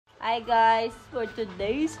Hi guys, for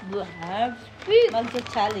today's vlog,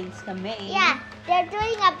 magsa-challenge kami. Yeah, they're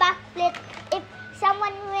doing a backflip. If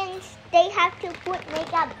someone wins, they have to put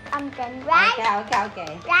makeup on them, right?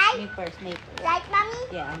 Okay. Right? Me first. Right, mommy?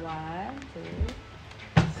 Yeah, 1,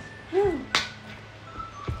 2.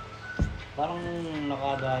 Parang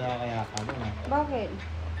nakadaya kaya ka doon. Bakit?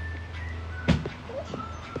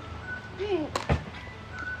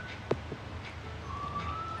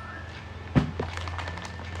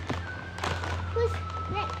 Who's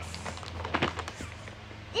next?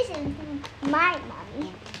 This is my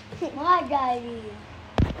mommy. My daddy.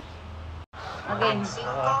 Again. This is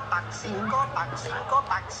mine. That's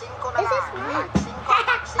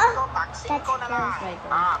Right.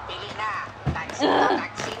 Pili na. Tag 5,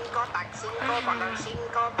 tag 5, tag 5, pagkang 5, tag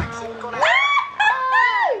 5 na.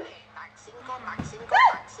 Tag 5, tag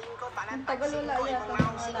 5, tag 5, tanan tag 5, Tagal wala imong yata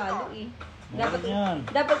naong manalo 5. eh. Dapat yan.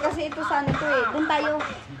 Dapat kasi ito sana to eh. Doon tayo.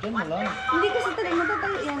 Diyan mo lang. Hindi kasi talaga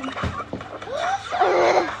matatayo yan.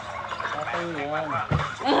 Tatayo yan.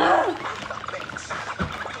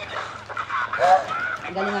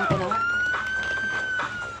 Galingan ko na nga.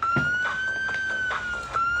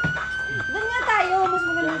 Doon nga tayo. Mas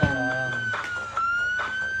maganda Diyan na yan. lang.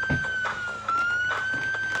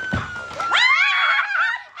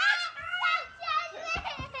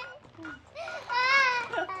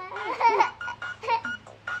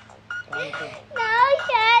 No,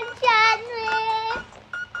 Shan win.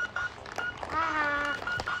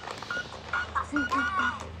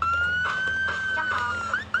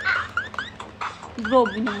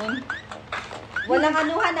 Grabe naman. Walang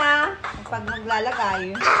anuhan ah. Pag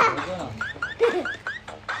maglalagay. Ito na.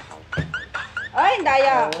 Ay,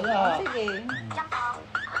 daya. Wala. Sige.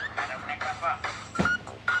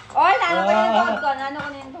 Oy, naano ko na yung tuhod ko. Naano ko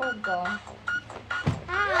na yung tuhod ko.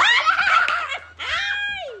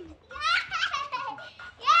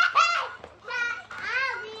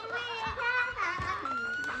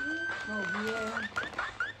 Oh, dear.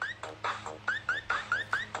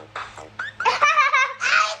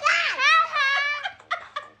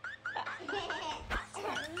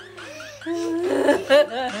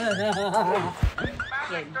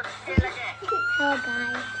 Oh,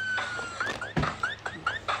 guys.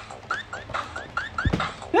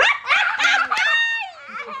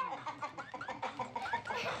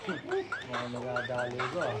 Mga nagadali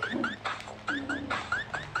ko ah.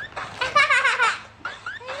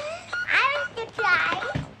 I want to try.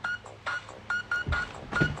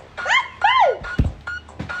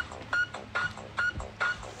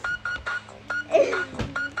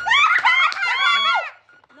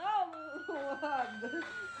 No, wag.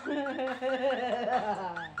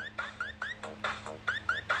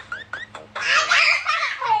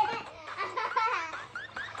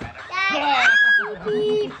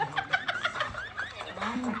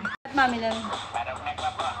 Mami lang.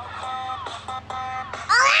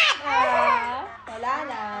 Ah, wala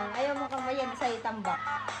lang. Ayaw mo kamayan sa itambak.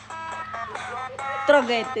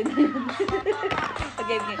 Trogete.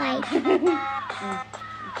 Okay. Bye.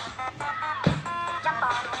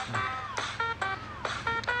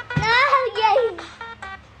 No, yay.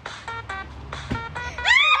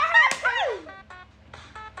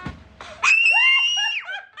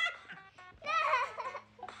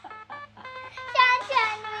 Shan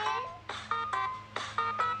win.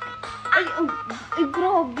 Ay,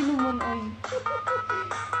 grabe naman, ay.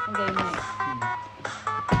 Okay, next.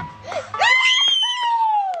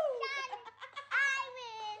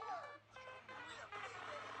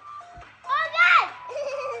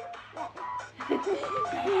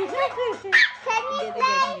 Can you Get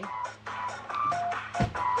play? it.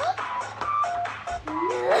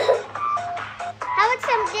 How about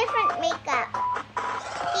some different makeup?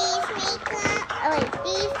 These makeup. Oh wait,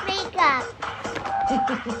 these makeup.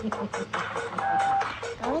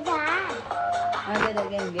 Oh that.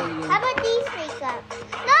 Again. How about these makeup?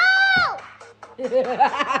 No!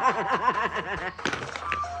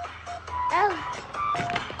 Oh.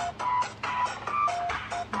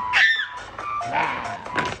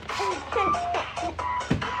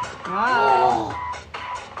 Wow.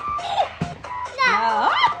 No.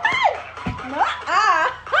 No. Ah.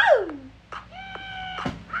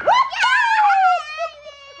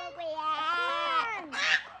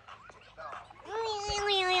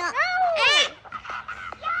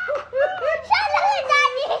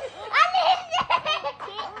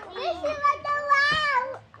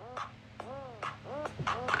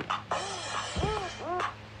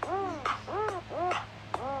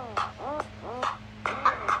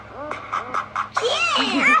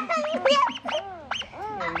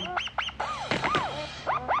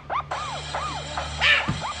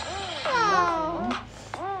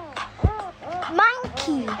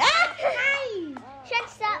 Yucky.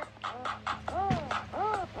 Shut up.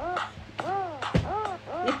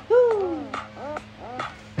 Woohoo!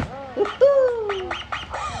 Woohoo!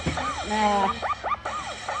 Nah.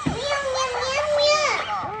 Meow, meow, meow, meow.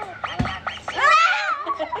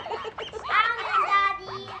 Almond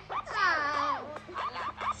Daddy.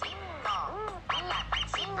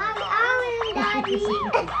 Almond Daddy.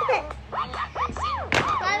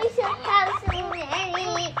 Mommy should have some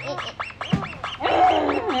many.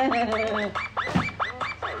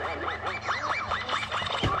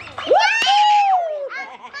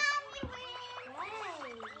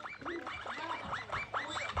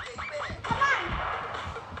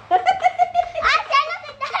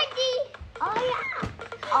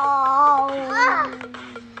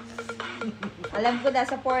 Alam ko na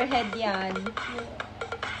sa forehead yan.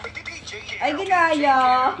 Ay,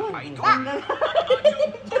 ginaya.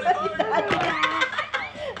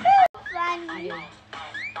 Funny.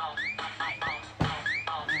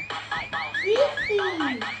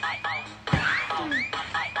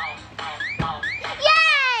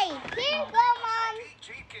 Yay! Here, come on.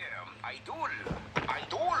 Idol!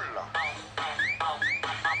 Idol!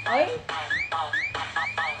 Ay,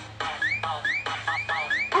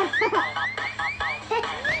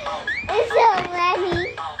 It's so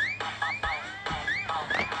many.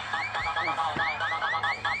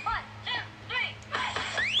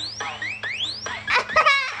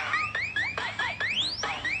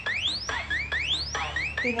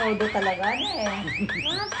 tinodo talaga na eh.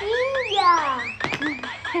 Mapinja.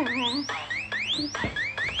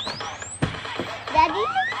 Daddy,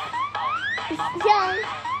 it's young.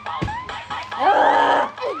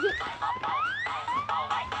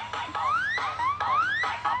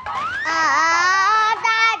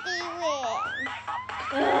 Daddy win.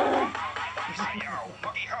 Sayaw,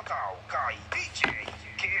 makihataw kay DJ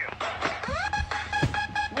Kim.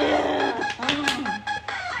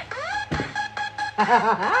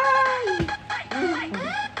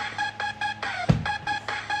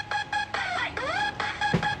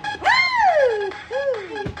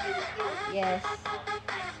 Yes.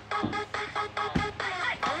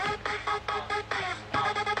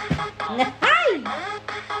 Hi!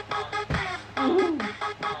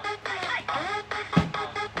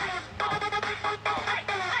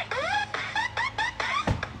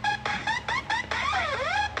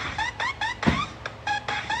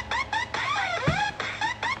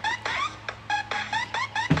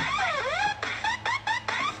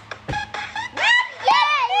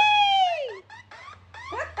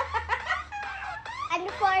 And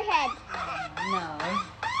the forehead. No.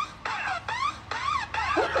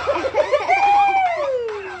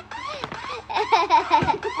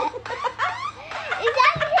 It's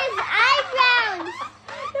on his eyebrows.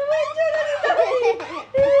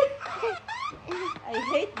 I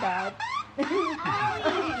hate that.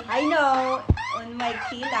 I know. On my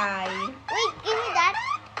kilay. Wait, give me that.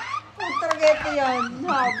 Target yan.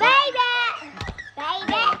 Haba. Baby!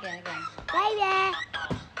 Baby! Again, again. Baby!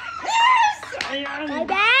 Ayan.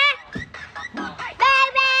 Baby!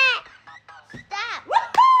 Baby! Stop!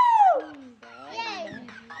 Woohoo! Yay!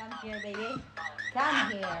 Come here, baby.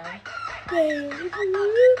 Come here.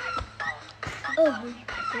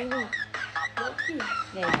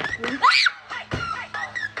 There.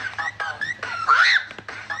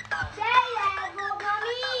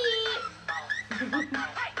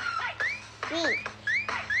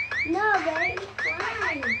 No, baby,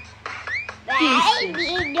 fine.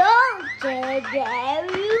 Baby, don't dare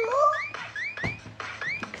you.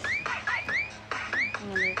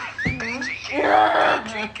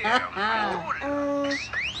 DJ Kim.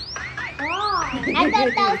 I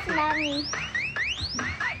thought that was mommy.